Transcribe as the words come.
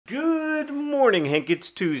Good morning, Hank. It's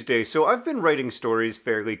Tuesday. So I've been writing stories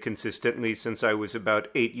fairly consistently since I was about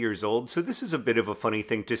 8 years old, so this is a bit of a funny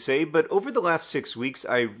thing to say, but over the last 6 weeks,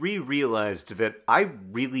 I realized that I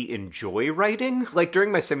really enjoy writing. Like,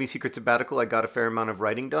 during my semi-secret sabbatical, I got a fair amount of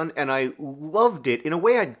writing done, and I loved it in a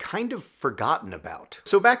way I'd kind of forgotten about.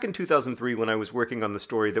 So back in 2003, when I was working on the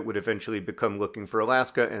story that would eventually become Looking for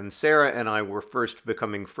Alaska, and Sarah and I were first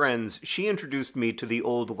becoming friends, she introduced me to the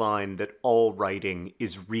old line that all writing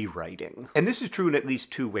is rewriting. And this is true in at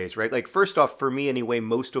least two ways, right? Like, first off, for me anyway,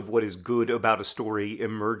 most of what is good about a story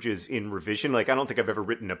emerges in revision. Like, I don't think I've ever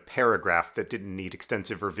written a paragraph that didn't need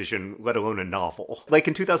extensive revision, let alone a novel. Like,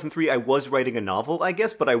 in 2003, I was writing a novel, I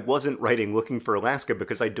guess, but I wasn't writing Looking for Alaska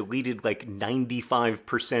because I deleted like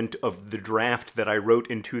 95% of the draft that I wrote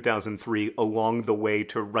in 2003 along the way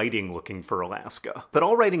to writing Looking for Alaska. But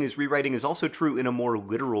all writing is rewriting is also true in a more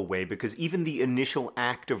literal way, because even the initial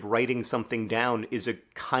act of writing something down is a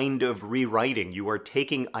kind of rewriting. You are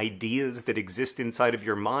taking ideas that exist inside of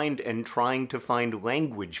your mind and trying to find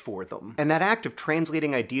language for them. And that act of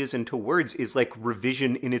translating ideas into words is like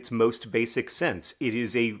revision in its most basic sense. It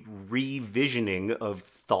is a revisioning of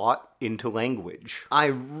thought into language. I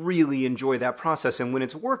really enjoy that process, and when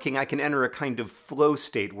it's working, I can enter a kind of flow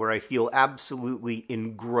state where I feel absolutely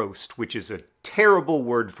engrossed, which is a terrible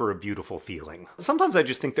word for a beautiful feeling. Sometimes I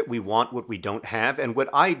just think that we want what we don't have, and what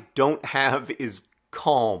I don't have is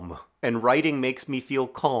calm. And writing makes me feel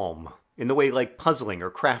calm, in the way like puzzling or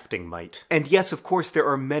crafting might. And yes, of course, there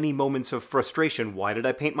are many moments of frustration. Why did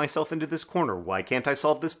I paint myself into this corner? Why can't I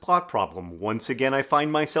solve this plot problem? Once again, I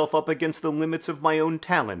find myself up against the limits of my own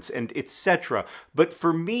talents, and etc. But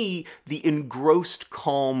for me, the engrossed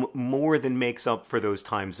calm more than makes up for those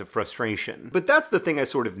times of frustration. But that's the thing I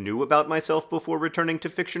sort of knew about myself before returning to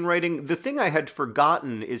fiction writing. The thing I had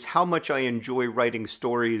forgotten is how much I enjoy writing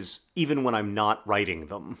stories even when I'm not writing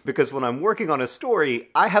them. Because when I'm working on a story,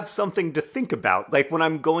 I have something to think about. Like, when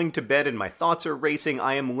I'm going to bed and my thoughts are racing,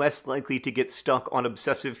 I am less likely to get stuck on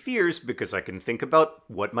obsessive fears because I can think about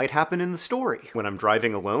what might happen in the story. When I'm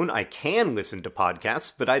driving alone, I can listen to podcasts,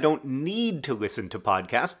 but I don't need to listen to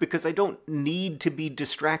podcasts because I don't need to be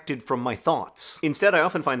distracted from my thoughts. Instead, I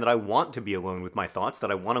often find that I want to be alone with my thoughts,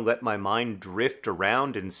 that I want to let my mind drift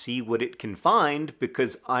around and see what it can find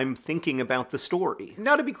because I'm thinking about the story.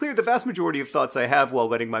 Now, to be clear, the vast majority of thoughts I have while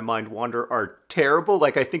letting my mind wander are terrible.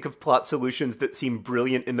 Like, I think of plot solutions that seem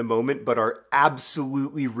brilliant in the moment but are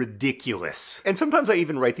absolutely ridiculous. And sometimes I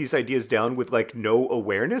even write these ideas down with like no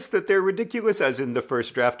awareness that they're ridiculous, as in the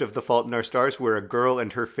first draft of The Fault in Our Stars, where a girl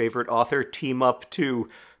and her favorite author team up to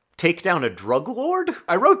take down a drug lord.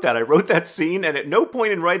 I wrote that scene, and at no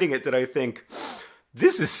point in writing it did I think,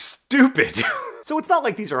 this is stupid. So it's not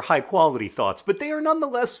like these are high quality thoughts, but they are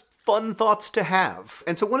nonetheless fun thoughts to have.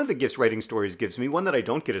 And so one of the gifts writing stories gives me, one that I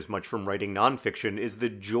don't get as much from writing nonfiction, is the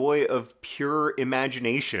joy of pure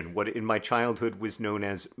imagination, what in my childhood was known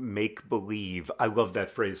as make-believe. I love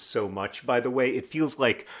that phrase so much, by the way. It feels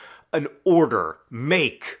like an order.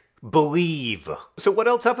 Make believe. So what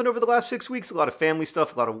else happened over the last 6 weeks? A lot of family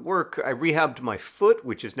stuff, a lot of work. I rehabbed my foot,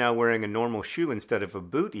 which is now wearing a normal shoe instead of a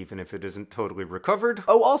boot, even if it isn't totally recovered.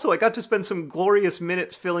 Oh, also, I got to spend some glorious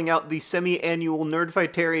minutes filling out the semi-annual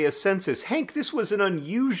Nerdfighteria census. Hank, this was an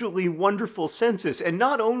unusually wonderful census, and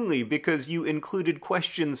not only because you included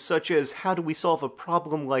questions such as, how do we solve a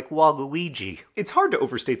problem like Waluigi? It's hard to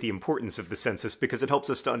overstate the importance of the census because it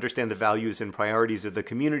helps us to understand the values and priorities of the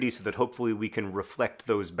community so that hopefully we can reflect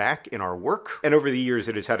those back in our work. And over the years,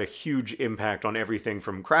 it has had a huge impact on everything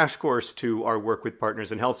from Crash Course to our work with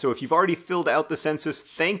Partners in Health. So if you've already filled out the census,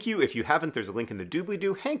 thank you. If you haven't, there's a link in the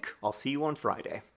doobly-doo. Hank, I'll see you on Friday.